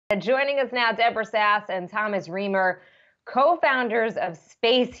Joining us now, Deborah Sass and Thomas Reemer, co-founders of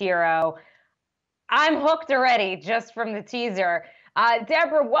Space Hero. I'm hooked already just from the teaser.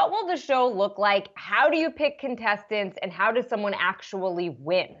 Deborah, what will the show look like? How do you pick contestants, and how does someone actually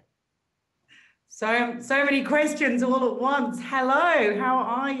win? So many questions all at once. Hello, how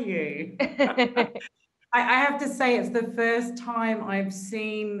are you? I have to say, it's the first time I've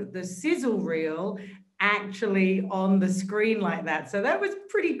seen the sizzle reel actually on the screen like that. So that was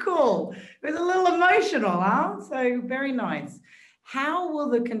pretty cool. It was a little emotional, huh? So very nice. How will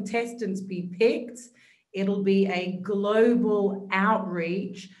the contestants be picked? It'll be a global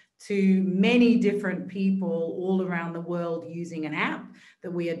outreach to many different people all around the world using an app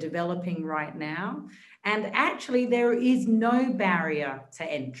that we are developing right now. And actually, there is no barrier to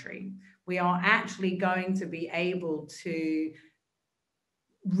entry. We are actually going to be able to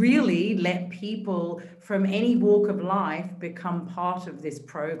really let people from any walk of life become part of this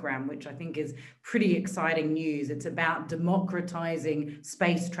program, which I think is pretty exciting news. It's about democratizing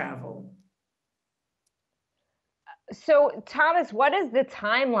space travel. So, Thomas, what does the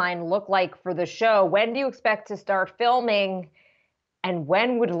timeline look like for the show? When do you expect to start filming, and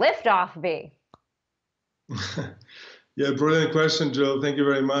when would liftoff be? Yeah, brilliant question, Jill. Thank you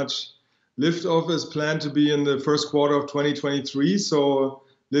very much. Liftoff is planned to be in the first quarter of 2023, so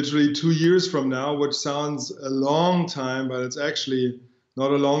literally 2 years from now, which sounds a long time, but it's actually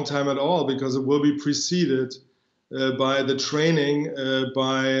not a long time at all, because it will be preceded by the training,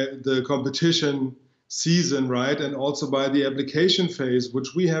 by the competition season, right? And also by the application phase,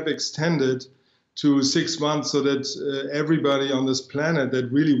 which we have extended to 6 months, so that everybody on this planet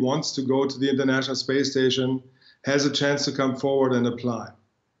that really wants to go to the International Space Station has a chance to come forward and apply.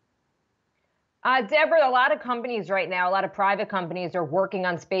 Deborah, a lot of companies right now, a lot of private companies are working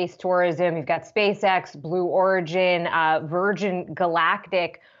on space tourism. You've got SpaceX, Blue Origin, Virgin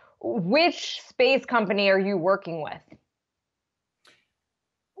Galactic. Which space company are you working with?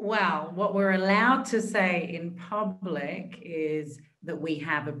 Well, what we're allowed to say in public is that we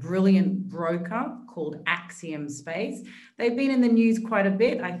have a brilliant broker called Axiom Space. They've been in the news quite a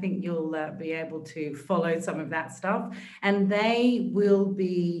bit. I think you'll be able to follow some of that stuff. And they will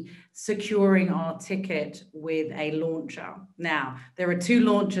be securing our ticket with a launcher. Now, there are 2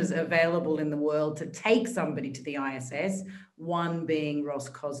 launchers available in the world to take somebody to the ISS, one being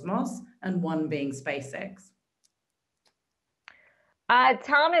Roscosmos and one being SpaceX.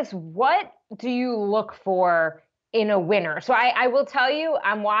 Thomas, what do you look for in a winner? So I will tell you,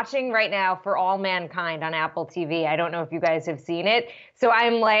 I'm watching right now For All Mankind on Apple TV. I don't know if you guys have seen it. So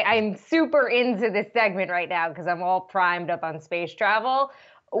I'm super into this segment right now because I'm all primed up on space travel.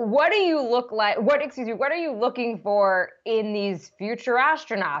 What do you look like? What are you looking for in these future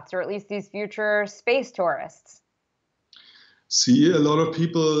astronauts, or at least these future space tourists? See, a lot of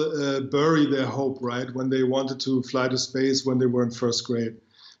people bury their hope, right, when they wanted to fly to space when they were in first grade,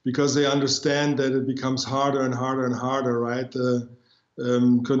 because they understand that it becomes harder and harder and harder, right? The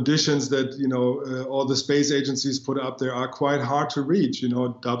conditions that, all the space agencies put up there are quite hard to reach,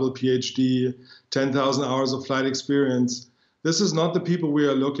 double PhD, 10,000 hours of flight experience. This is not the people we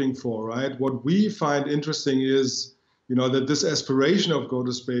are looking for, right? What we find interesting is, that this aspiration of going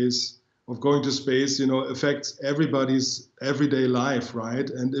to space, affects everybody's everyday life, right?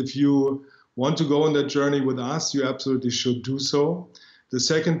 And if you want to go on that journey with us, you absolutely should do so. The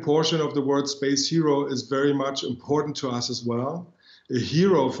second portion of the word space hero is very much important to us as well. A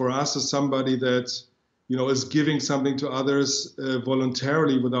hero for us is somebody that, is giving something to others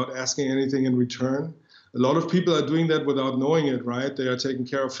voluntarily without asking anything in return. A lot of people are doing that without knowing it, right? They are taking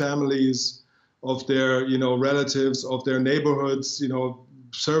care of families, of their, relatives, of their neighborhoods,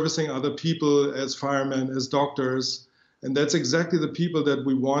 servicing other people as firemen, as doctors. And that's exactly the people that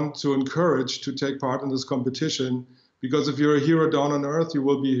we want to encourage to take part in this competition, because if you're a hero down on Earth, you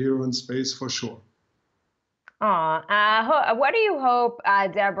will be a hero in space for sure. What do you hope,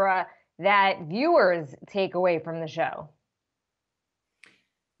 Deborah, that viewers take away from the show?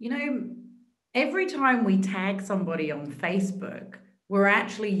 Every time we tag somebody on Facebook, we're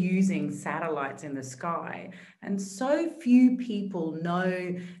actually using satellites in the sky. And so few people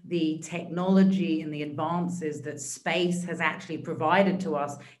know the technology and the advances that space has actually provided to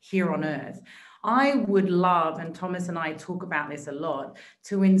us here on Earth. I would love, and Thomas and I talk about this a lot,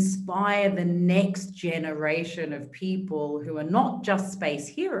 to inspire the next generation of people who are not just space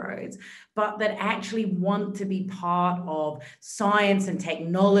heroes, but that actually want to be part of science and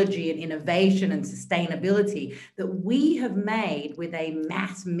technology and innovation and sustainability that we have made with a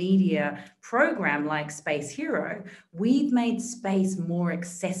mass media program like Space Hero. We've made space more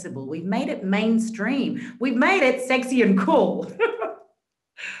accessible. We've made it mainstream. We've made it sexy and cool.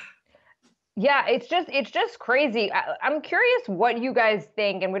 Yeah, it's just crazy. I'm curious what you guys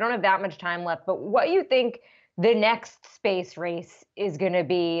think, and we don't have that much time left, but what you think the next space race is going to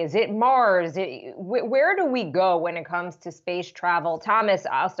be. Is it Mars? Where do we go when it comes to space travel? Thomas,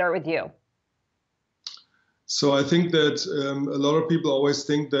 I'll start with you. So I think that a lot of people always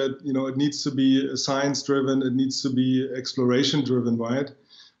think that, it needs to be science driven, it needs to be exploration driven, right?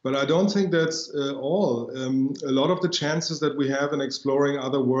 But I don't think that's all. A lot of the chances that we have in exploring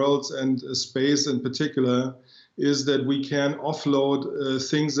other worlds and space in particular is that we can offload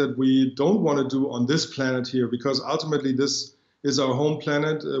things that we don't want to do on this planet here, because ultimately this is our home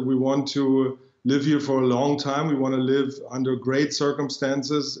planet. We want to live here for a long time. We want to live under great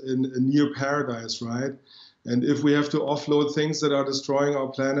circumstances in a near paradise, right? And if we have to offload things that are destroying our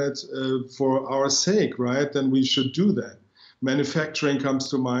planet for our sake, right, then we should do that. Manufacturing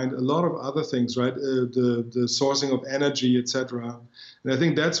comes to mind, a lot of other things, right? The sourcing of energy, etc. And I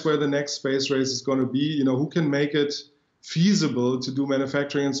think that's where the next space race is going to be. Who can make it feasible to do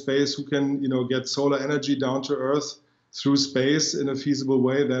manufacturing in space? Who can, get solar energy down to Earth through space in a feasible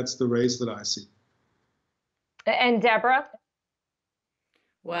way? That's the race that I see. And Deborah?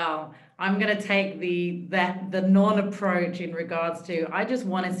 Well, I'm going to take the non-approach in regards to, I just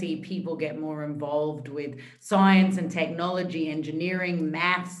want to see people get more involved with science and technology, engineering,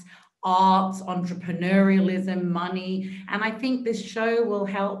 maths, arts, entrepreneurialism, money. And I think this show will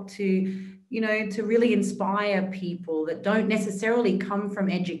help to really inspire people that don't necessarily come from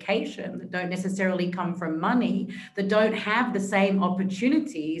education, that don't necessarily come from money, that don't have the same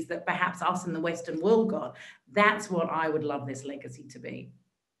opportunities that perhaps us in the Western world got. That's what I would love this legacy to be.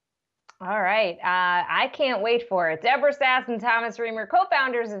 All right. I can't wait for it. Deborah Sass and Thomas Reemer,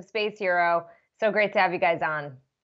 co-founders of Space Hero. So great to have you guys on.